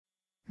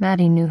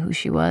Maddie knew who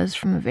she was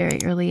from a very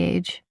early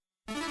age.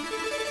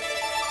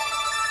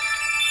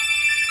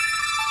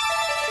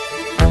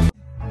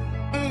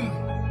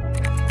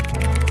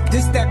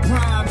 This that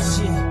Prom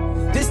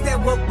shit. This that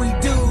what we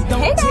do.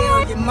 Don't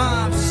tell your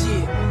mom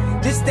shit.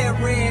 This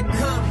that red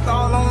cup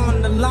all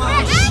on the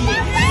lawn shit.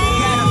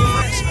 Got a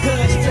fresh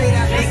cut straight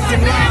out the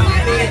salon,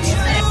 bitch.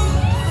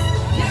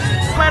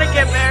 Try to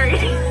get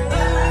married.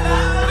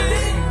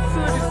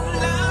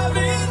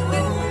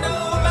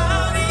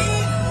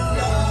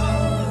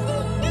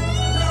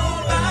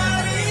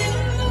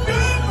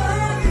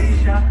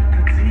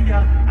 I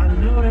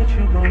know that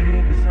you gon'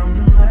 hear 'cause I'm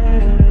the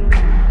man.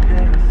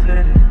 Yeah, I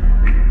said it.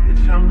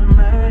 Bitch, I'm the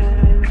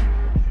man.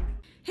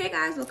 Hey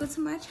guys, welcome to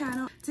my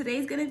channel.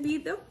 Today's gonna be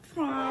the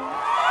prom.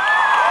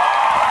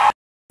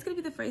 It's gonna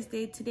be the first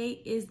day.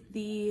 Today is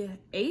the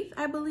 8th,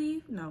 I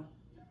believe. No.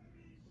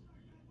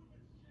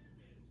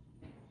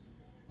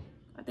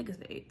 I think it's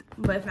the 8th.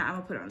 But if not, I'm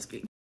gonna put it on the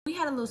screen. We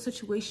had a little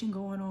situation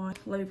going on.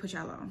 Let me put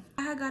y'all on.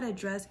 I got a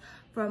dress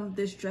from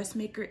this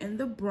dressmaker in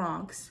the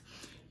Bronx.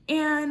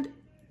 And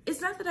it's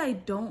not that I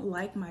don't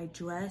like my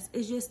dress,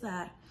 it's just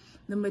that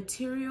the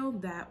material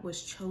that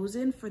was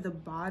chosen for the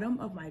bottom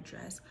of my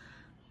dress,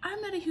 I'm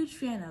not a huge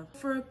fan of.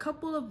 For a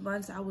couple of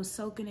months, I was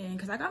soaking in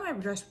because I got my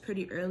dress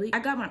pretty early. I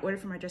got my order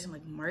for my dress in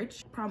like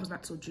March. Prom was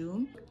not till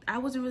June. I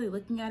wasn't really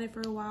looking at it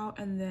for a while,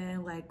 and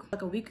then like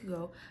a week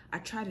ago, I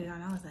tried it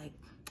on. I was like,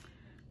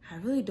 I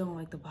really don't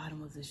like the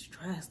bottom of this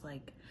dress.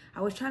 Like,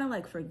 I was trying to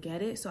like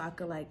forget it so I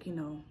could like, you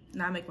know,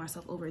 not make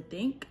myself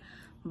overthink.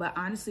 But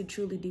honestly,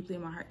 truly, deeply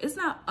in my heart, it's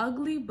not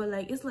ugly, but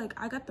like, it's like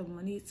I got the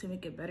money to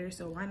make it better,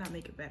 so why not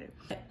make it better?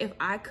 If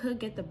I could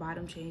get the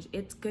bottom changed,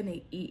 it's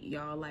gonna eat,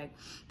 y'all. Like,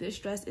 this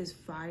dress is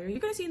fire. You're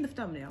gonna see in the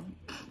thumbnail.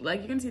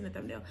 Like, you're gonna see in the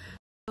thumbnail.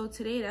 So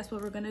today, that's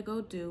what we're gonna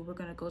go do. We're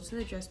gonna go to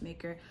the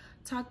dressmaker,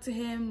 talk to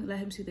him, let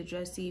him see the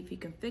dress, see if he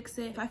can fix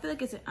it. If I feel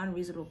like it's an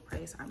unreasonable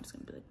price, I'm just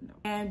gonna be like, no.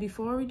 And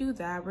before we do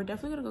that, we're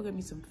definitely gonna go get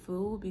me some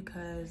food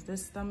because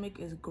this stomach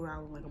is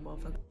growling like a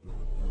motherfucker.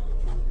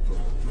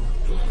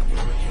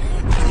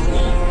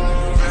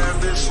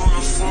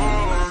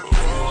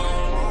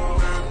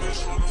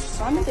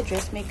 So I'm at the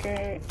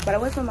dressmaker, but I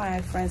wait for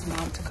my friend's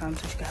mom to come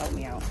so she can help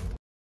me out.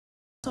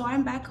 So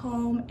I'm back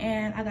home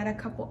and I got a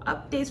couple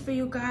updates for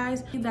you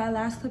guys. That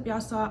last clip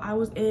y'all saw, I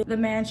was in the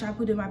man shop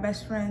who did my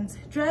best friend's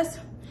dress.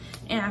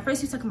 And at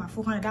first he took my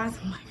 $400.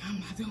 I'm like, I'm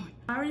not doing it.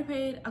 I already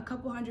paid a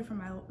couple hundred for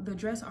the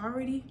dress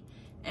already.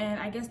 And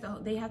I guess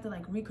they have to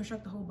like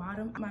reconstruct the whole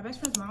bottom. My best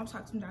friend's mom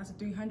talked him down to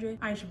 300.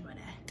 I ain't sure about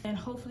that. And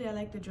hopefully I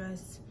like the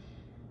dress.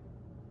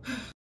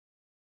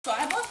 So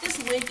I bought this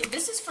wig.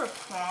 This is for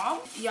prom.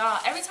 Y'all,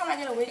 every time I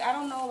get a wig, I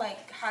don't know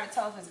like how to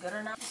tell if it's good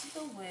or not. This is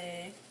the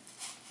wig.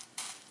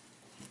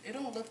 It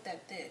don't look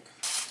that thick.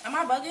 Am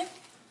I bugging?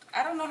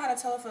 I don't know how to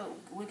tell if a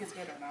wig is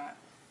good or not.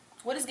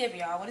 What is giving,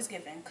 y'all? What is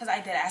giving? Because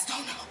I did ask,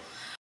 don't know.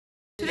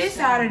 Today's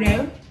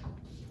Saturday.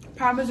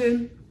 Prom is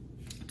in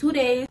 2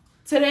 days.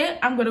 Today,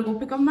 I'm going to go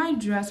pick up my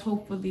dress,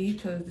 hopefully,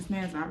 because this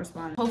man's not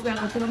responding. Hopefully, I'm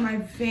going to pick up my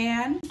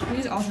van.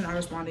 He's also not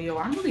responding, yo.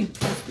 I'm really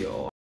pissed,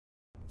 yo.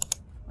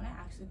 When I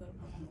actually go to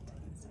prom, I'm going to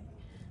take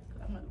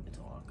because I'm not going to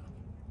talk.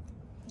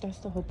 That's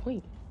the whole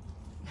point.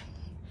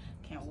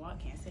 Can't walk,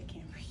 can't sit,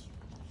 can't breathe.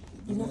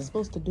 You're not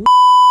supposed to do.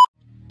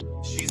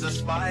 She's a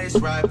spice,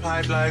 ride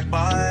pipe like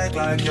bike,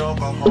 like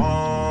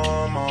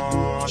Yokohama.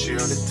 She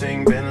heard the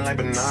thing bend like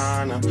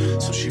banana,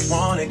 so she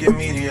wanna give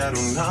me the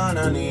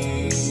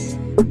adunanani.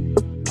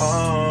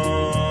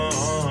 Oh,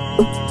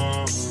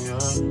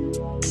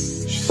 yeah.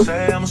 She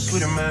say I'm a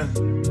sweeter man,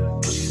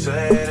 but she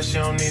say that she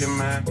don't need a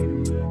man.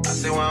 I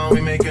say, why don't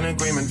we make an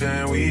agreement,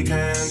 then we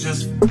can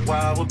just,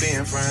 while we're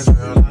being friends.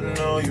 Girl, I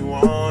know you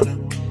wanna,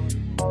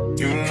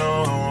 you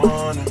know I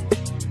wanna.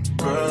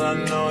 Girl, I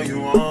know you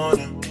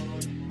wanna,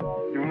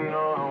 you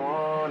know I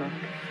wanna.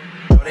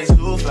 But they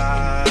too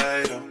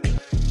fly, though.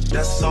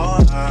 That's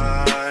all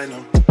I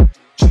know.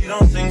 She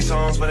don't sing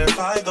songs, but if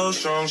I go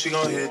strong, she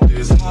gon' hit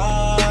this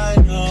high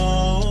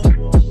note.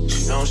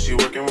 She knows she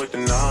working with the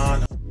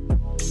nana.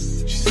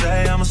 She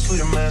say I'm a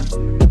sweeter man.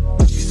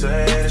 She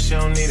say that she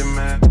don't need a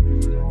man.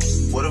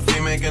 What if we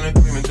make an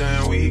agreement,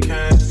 then we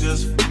can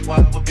just,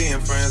 while we're being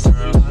friends.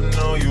 Girl, I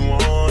know you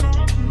wanna,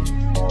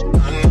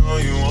 I know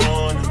you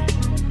wanna.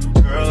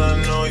 Girl, I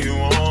know you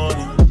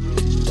wanna,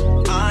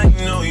 I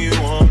know you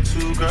want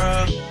to,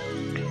 girl.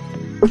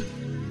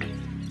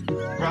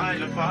 Ride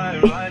the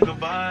fire like a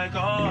bike,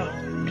 oh.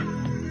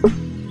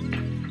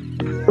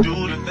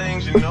 Do the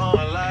things you know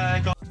I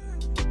like, oh.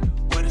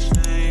 What a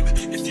shame,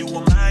 if you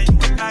were mine, you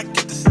would not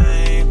get the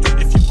same.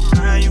 If you were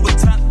mine, you would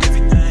top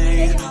everything.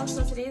 Hey y'all,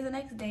 so today's the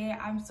next day.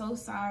 I'm so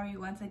sorry,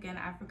 once again,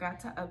 I forgot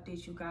to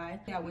update you guys.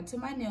 I went to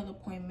my nail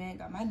appointment,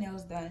 got my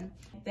nails done.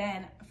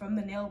 Then from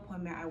the nail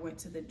appointment, I went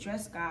to the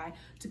dress guy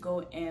to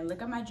go and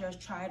look at my dress,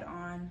 try it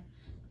on,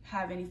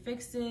 have any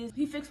fixes.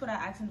 He fixed what I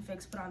asked him to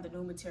fix, put on the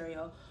new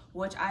material,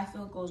 which I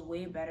feel goes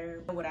way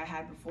better than what I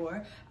had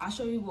before. I'll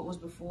show you what was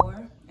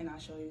before and I'll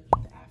show you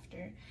the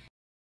after.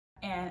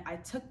 And I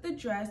took the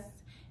dress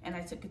and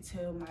I took it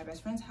to my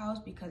best friend's house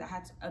because I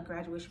had a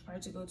graduation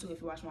party to go to. If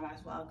you watch my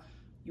last vlog,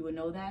 you would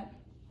know that.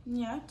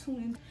 Yeah, tune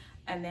in.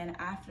 And then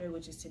after,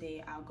 which is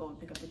today, I'll go and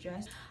pick up the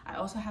dress. I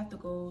also have to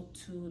go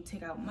to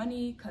take out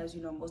money because,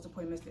 you know, most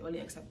appointments, they only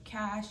accept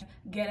cash.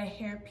 Get a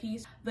hair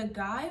piece. The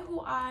guy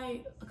who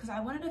because I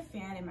wanted a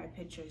fan in my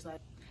pictures,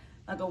 like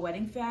a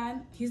wedding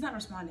fan, he's not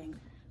responding.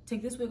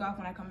 Take this wig off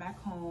when I come back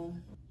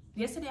home.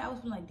 Yesterday, I was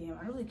feeling like, damn,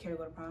 I don't really care to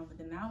go to prom, but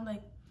then now I'm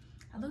like,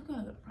 I look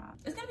gonna go to prom.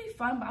 It's gonna be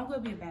fun, but I'm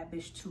gonna be a bad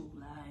bitch too,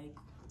 like.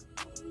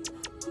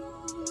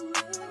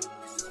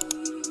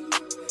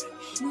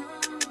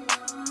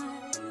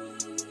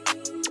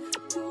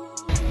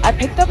 I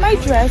picked up my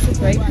dress, it's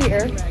right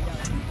here,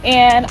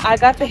 and I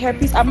got the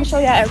hairpiece. I'm gonna show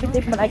y'all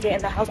everything when I get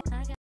in the house.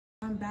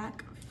 I'm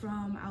back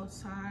from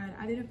outside.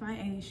 I didn't find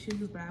any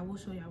shoes, but I will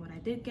show y'all what I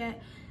did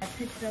get. I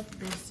picked up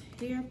this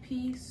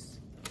hairpiece,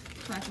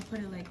 so I can put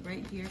it like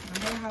right here, because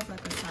I'm gonna have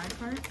like a side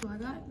part. So I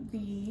got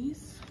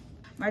these.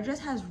 My dress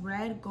has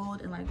red,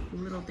 gold, and like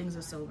little things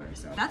of silver.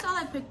 So that's all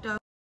I picked up.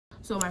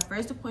 So my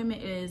first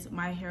appointment is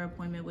my hair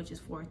appointment, which is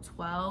for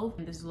 12,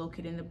 and this is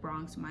located in the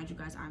Bronx. Mind you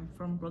guys, I'm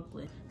from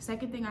Brooklyn.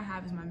 Second thing I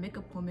have is my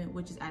makeup appointment,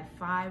 which is at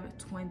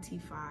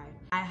 5:25.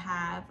 I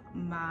have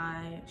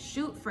my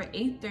shoot for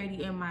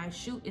 8:30, and my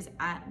shoot is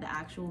at the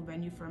actual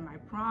venue for my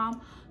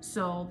prom,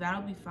 so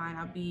that'll be fine.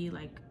 I'll be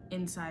like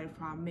inside of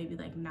prom, maybe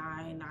like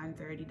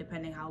 9:30,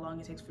 depending how long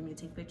it takes for me to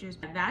take pictures.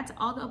 That's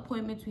all the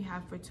appointments we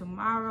have for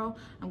tomorrow.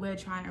 I'm going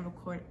to try and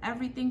record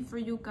everything for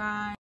you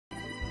guys.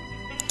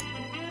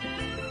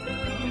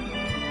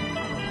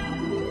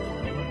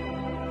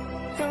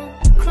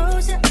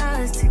 Close your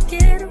eyes to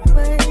get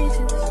away.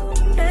 Just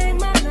hang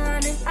my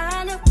line and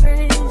I'll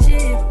arrange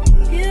it.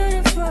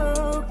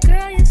 Beautiful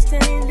girl, you're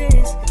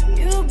stainless.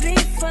 You'll be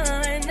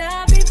fine,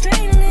 I'll be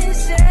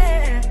painless.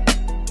 Yeah.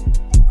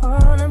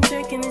 All I'm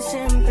drinking is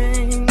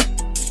champagne.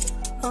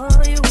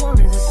 All you want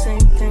is the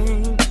same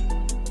thing.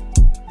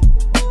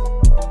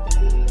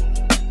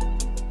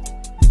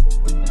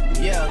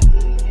 Yeah.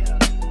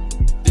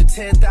 The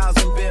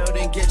 10,000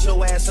 building, get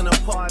your ass an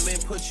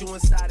apartment, put you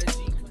inside a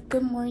Jeep.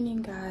 Good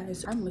morning,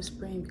 guys. I'm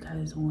whispering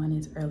because one,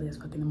 it's early as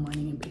fuck in the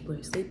morning and people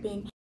are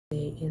sleeping.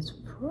 Today is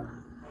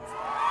prom.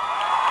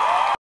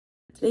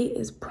 Today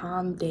is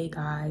prom day,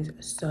 guys.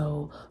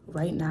 So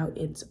right now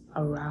it's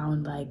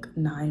around like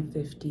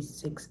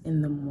 9:56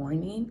 in the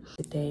morning.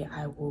 Today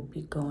I will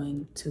be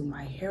going to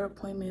my hair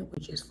appointment,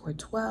 which is for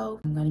 12.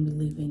 I'm gonna be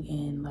leaving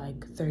in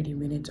like 30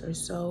 minutes or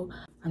so.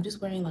 I'm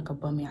just wearing like a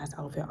bummy ass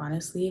outfit.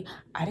 Honestly,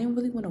 I didn't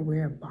really want to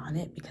wear a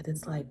bonnet because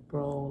it's like,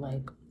 bro,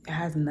 like it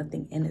has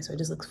nothing in it, so it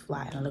just looks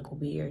flat and I look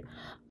weird.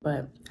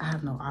 But I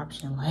have no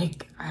option.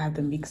 Like, I have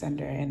the Meeks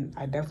under, and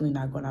I definitely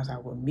not going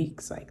outside with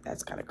Meeks. Like,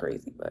 that's kind of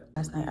crazy. But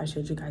last night I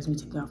showed you guys me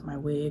taking off my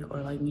wig,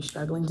 or like me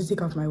struggling to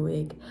take off my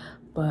wig.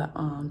 But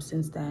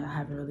since then I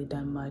haven't really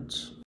done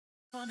much.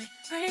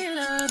 Pretty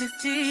love is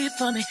deep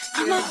for me.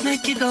 I'ma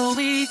make you go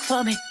weak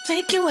for me.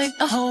 Make you wait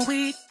a whole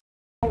week.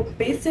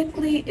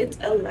 Basically it's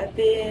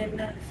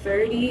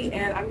 11:30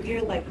 and I'm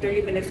here like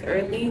 30 minutes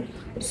early,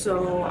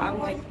 so I'm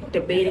like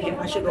debating if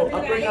I should go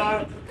up or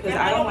not, because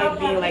I don't like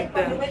being like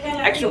the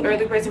actual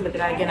early person, but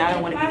then again I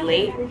don't want to be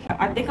late.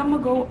 I think I'm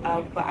gonna go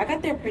up, but I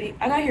got here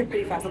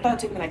pretty fast. I thought it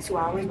took me like 2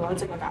 hours, but it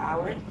took like an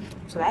hour,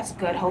 so that's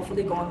good.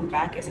 Hopefully going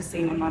back is the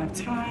same amount of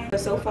time, but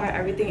so far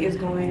everything is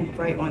going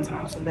right on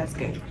time, so that's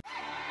good.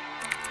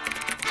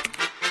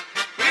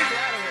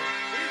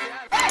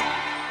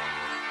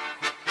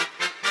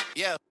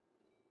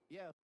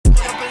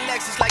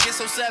 Like it's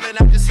 07,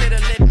 I'm just hit a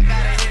lick,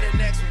 gotta hit the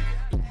next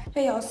one.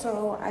 Hey y'all,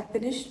 so I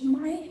finished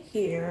my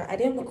hair. I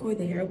didn't record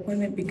the hair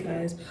appointment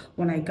because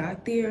when I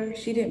got there,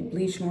 she didn't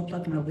bleach nor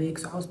pluck my wig,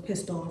 so I was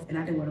pissed off and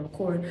I didn't want to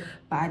record.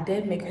 But I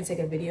did make her take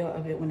a video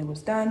of it when it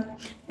was done,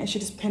 and she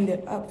just pinned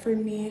it up for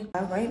me.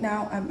 Right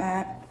now, I'm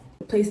at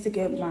the place to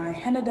get my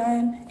henna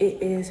done.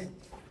 It is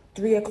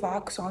 3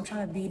 o'clock, so I'm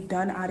trying to be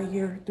done out of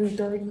here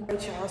 3:30.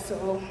 Right, y'all,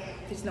 so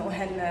there's no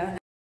henna.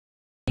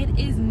 It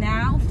is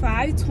now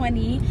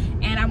 5:20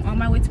 and I'm on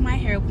my way to my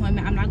hair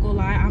appointment. I'm not gonna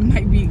lie, I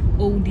might be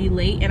OD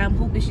late, and I'm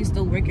hoping she's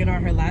still working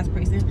on her last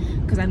person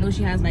because I know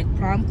she has like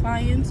prom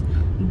clients.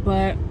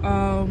 But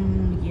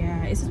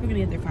yeah, it's just we're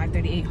gonna get there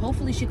 5:38.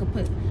 Hopefully she could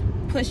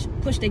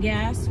push the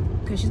gas,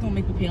 because she's gonna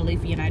make me pay a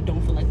late fee and I don't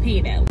feel like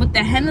paying that. With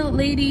the henna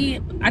lady,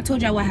 I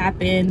told y'all what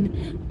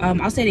happened.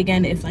 I'll say it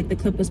again if like the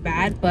clip was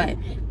bad, but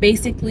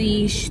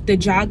basically the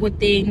jogwood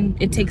thing,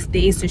 it takes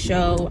days to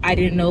show. I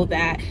didn't know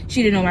that.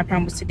 She didn't know my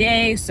prom was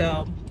today,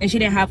 so, and she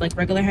didn't have like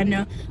regular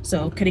henna,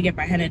 so couldn't get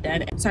my henna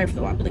done. Sorry for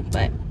the wobbling,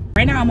 but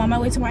right now I'm on my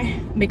way to my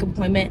makeup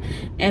appointment,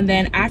 and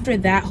then after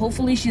that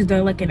hopefully she's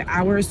done like an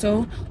hour or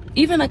so,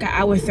 even like an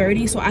hour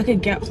 30, so I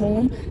could get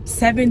home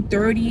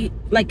 7:30,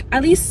 like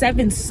at least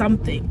 7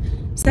 something,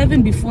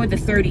 7 before the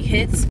 30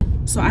 hits,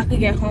 so I could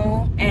get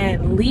home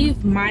and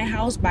leave my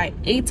house by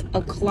 8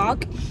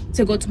 o'clock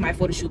to go to my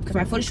photo shoot, because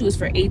my photo shoot is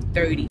for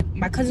 8:30.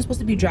 My cousin's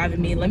supposed to be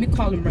driving me. Let me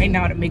call him right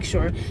now to make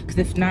sure, because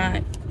if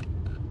not,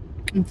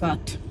 I'm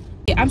fucked.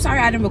 Yeah, I'm sorry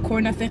I didn't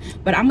record nothing,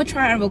 but I'm gonna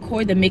try and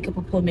record the makeup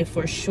appointment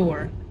for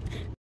sure.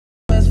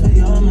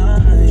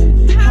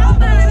 How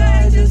about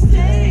I just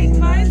take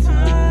my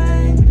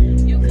time?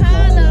 You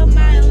call up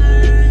my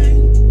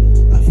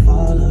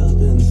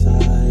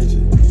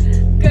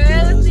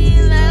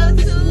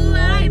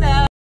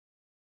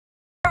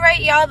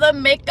y'all, the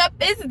makeup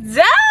is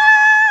done.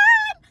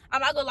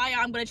 I'm not gonna lie, y'all,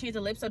 I'm gonna change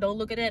the lips, so don't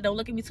look at it. Don't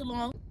look at me too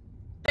long.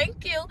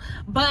 Thank you.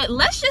 But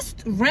let's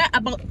just rant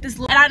about this.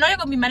 And I know you're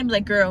gonna be mad at me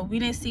like, girl, we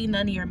didn't see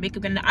none of your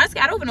makeup. And honestly,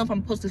 I don't even know if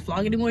I'm supposed to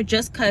vlog anymore,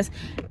 just because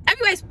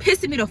everybody's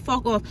pissing me the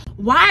fuck off.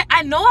 Why?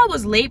 I know I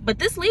was late, but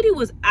this lady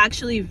was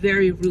actually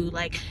very rude.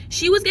 Like,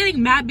 she was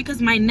getting mad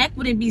because my neck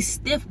wouldn't be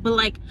stiff, but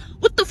like,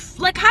 what the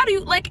like, how do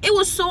you, like, it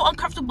was so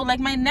uncomfortable. Like,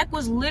 my neck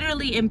was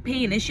literally in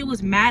pain, and she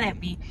was mad at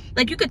me.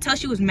 Like, you could tell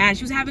she was mad.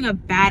 She was having a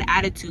bad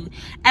attitude.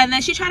 And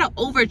then she tried to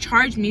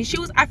overcharge me. She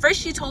was, at first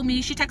she told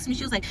me, she texted me,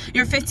 she was like,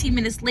 you're 15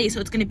 minutes late, so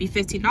it's gonna be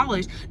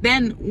 $15.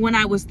 Then when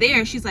I was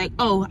there, she's like,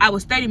 oh, I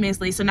was 30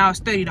 minutes late, so now it's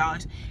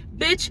 $30.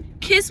 Bitch,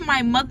 kiss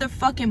my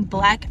motherfucking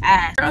black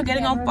ass. Girl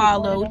getting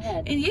unfollowed.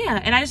 And yeah,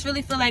 and I just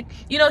really feel like,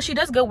 you know, she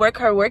does good work.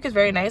 Her work is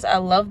very nice. I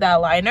love that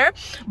liner,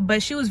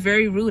 but she was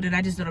very rude, and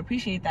I just don't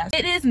appreciate that.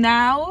 It is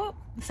now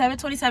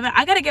 7:27.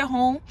 I gotta get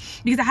home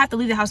because I have to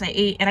leave the house at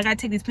 8, and I gotta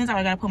take these pins out.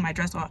 I gotta put my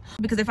dress on,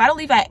 because if I don't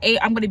leave at 8,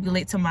 I'm gonna be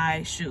late to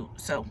my shoot.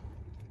 So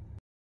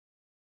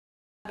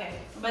okay,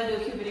 I'm about to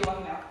do a cute video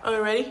walking out. Okay,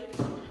 ready?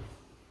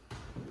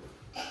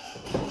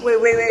 Wait.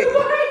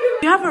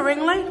 You have a ring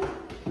light?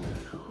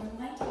 Ring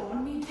light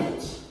on me,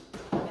 bitch.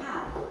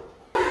 How?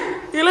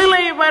 You look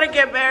like you're about to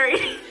get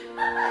married.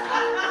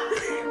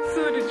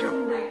 So did you?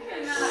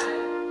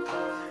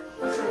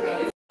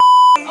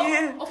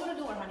 Yeah. Open the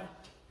door, honey.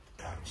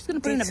 She's gonna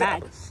put it in a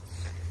bag.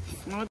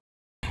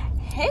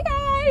 Hey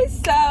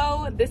guys,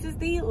 so this is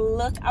the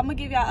look. I'm gonna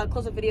give y'all a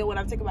closer video when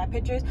I'm taking my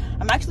pictures.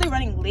 I'm actually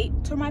running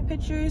late to my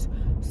pictures,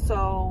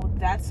 so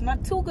that's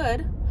not too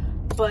good.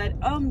 But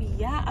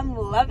yeah, I'm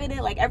loving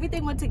it. Like,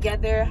 everything went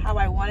together how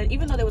I wanted,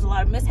 even though there was a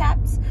lot of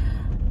mishaps.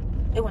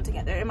 It went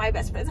together, and my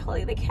best friend's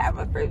holding the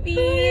camera for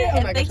me.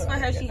 And thanks for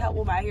her, she helped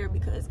with my hair,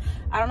 because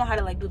I don't know how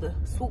to like do the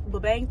swoop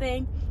bang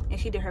thing, and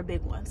she did her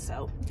big one.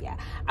 So yeah,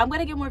 I'm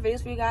gonna get more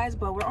videos for you guys,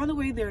 but we're on the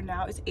way there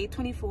now. It's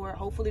 8:24.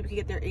 Hopefully we can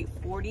get there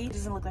 8:40. It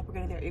doesn't look like we're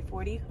getting there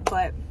 8:40,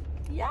 but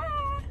yeah,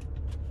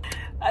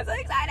 I'm so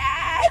excited.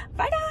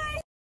 Bye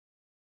guys.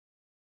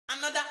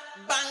 Another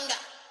banger.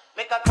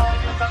 Make a call,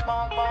 make a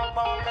bong, bong,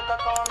 bong, make a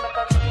call, make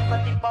a keep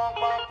body, bong,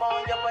 bong,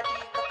 bong, your body,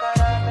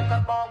 kakara, make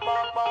a bong,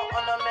 bong, bong,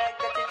 on a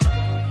make it.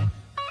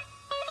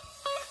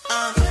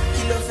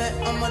 Kilo fat,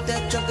 I'm a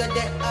dead jugger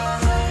there,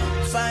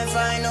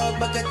 fine, oh,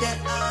 bucket there,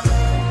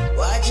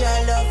 watch your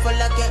love for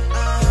like it,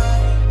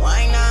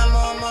 why not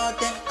more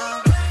there,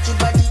 your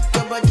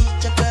body,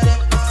 check it,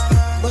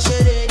 bush it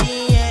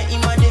ready, yeah,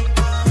 imade,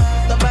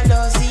 double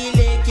O, see,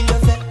 kilo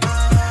fat,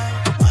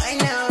 why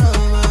now,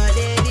 my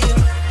lady,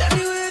 that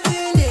be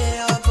waiting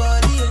there,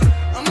 body,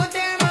 I'm a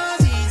damn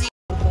easy.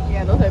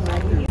 Yeah, those are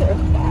mine.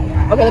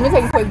 Okay, let me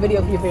take a quick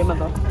video for your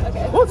mother.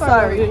 Okay. Oh,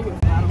 sorry.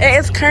 It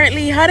is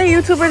currently, how do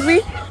YouTubers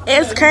be?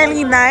 It's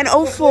currently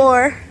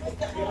 9:04.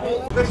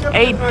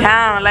 8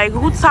 down. Like,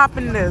 who's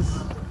topping this?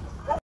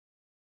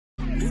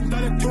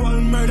 Intellectual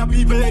murder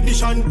people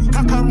edition.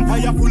 Cock and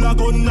fire full of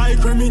gun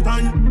like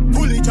Remington.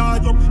 Fully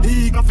charged up,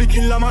 he got fi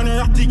kill a man.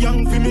 Ratty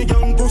gang fi me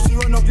gang, pussy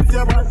run up if you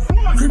want.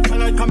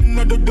 Kryptonite coming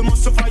out of the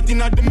muscle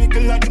fighting at the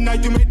middle of the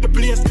night to make the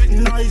place get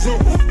noisy.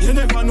 You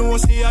never know,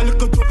 say a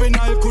little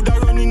juvenile coulda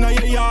run in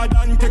your yard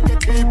and take a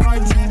 3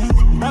 pints.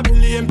 I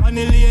believe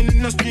panny lane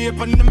in the street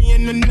and the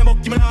main in the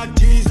bucky man,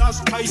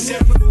 Jesus Christ.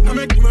 No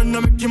make him run, no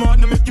make him out,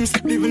 no make him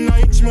sleep even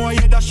nights more.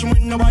 Yeah, dash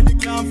when nobody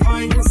can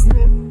find us.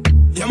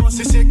 You must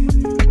be sick.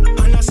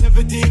 And a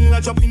 17,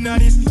 I jump in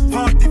this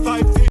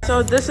 45 feet.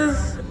 So this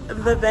is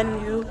the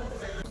venue.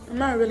 I'm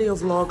not really a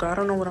vlogger. I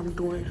don't know what I'm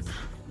doing.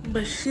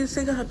 But she's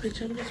taking her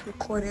picture. I'm just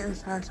recording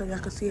inside so y'all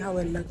can see how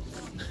it looks.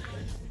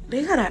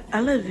 They got an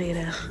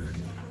elevator.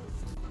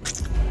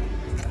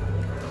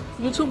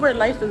 YouTuber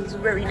life is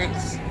very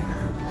nice.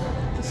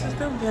 This is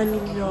the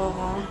venue,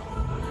 y'all.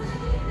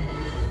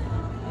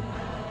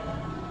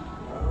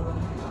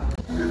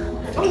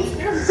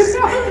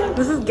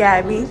 This is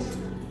Gabby.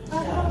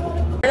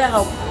 We're the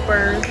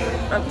helpers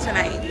of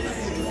tonight.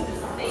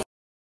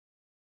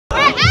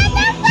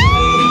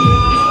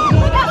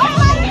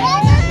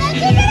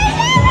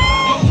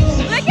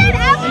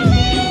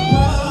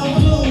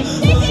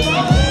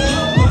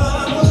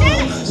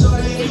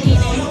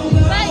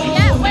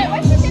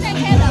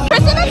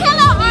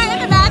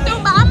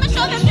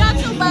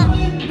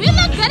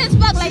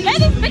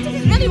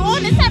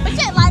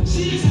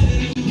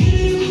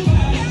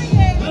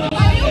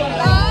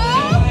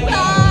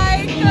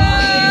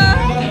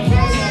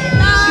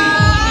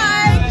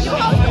 You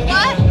host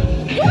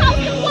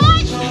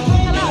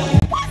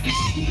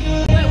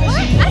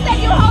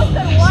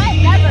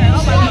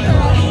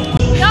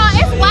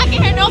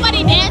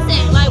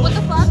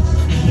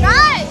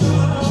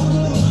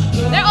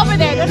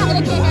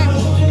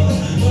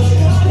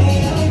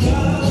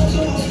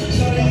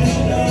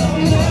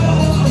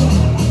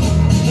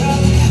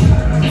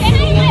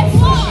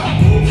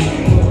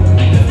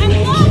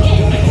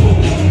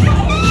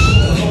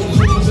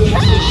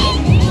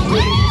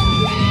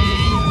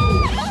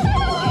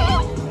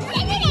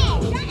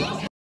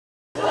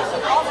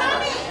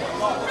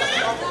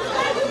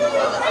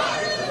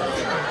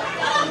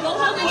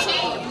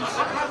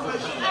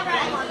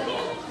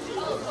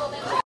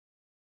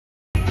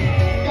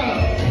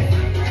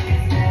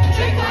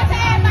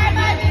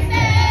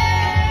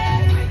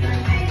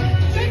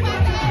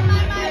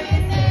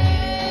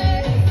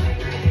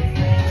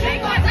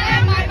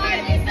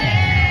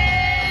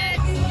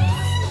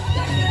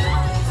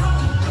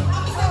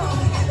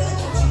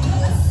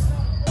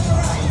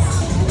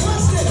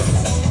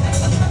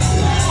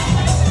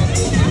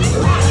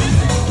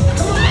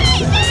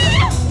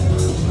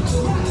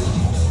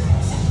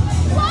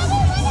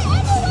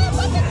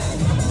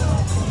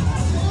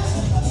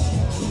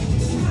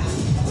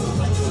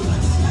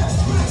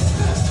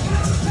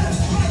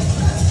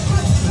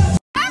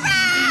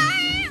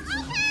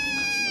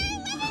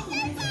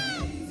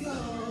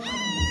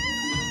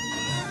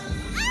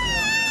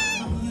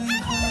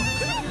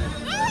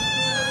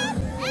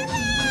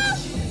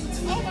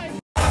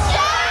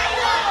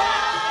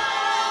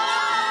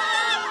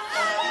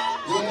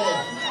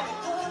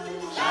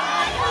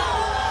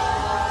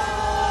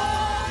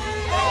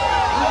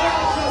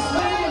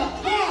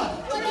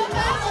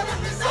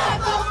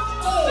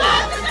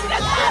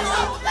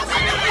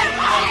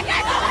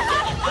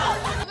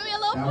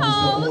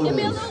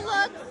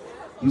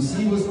You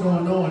see what's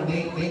going on?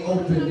 They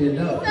opened it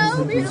up.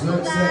 So beautiful,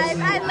 guys.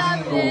 I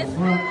love this.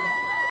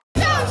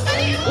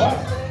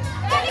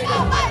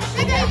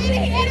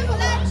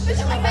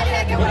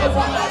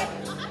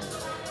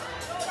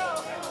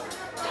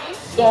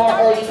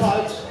 Star early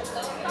college.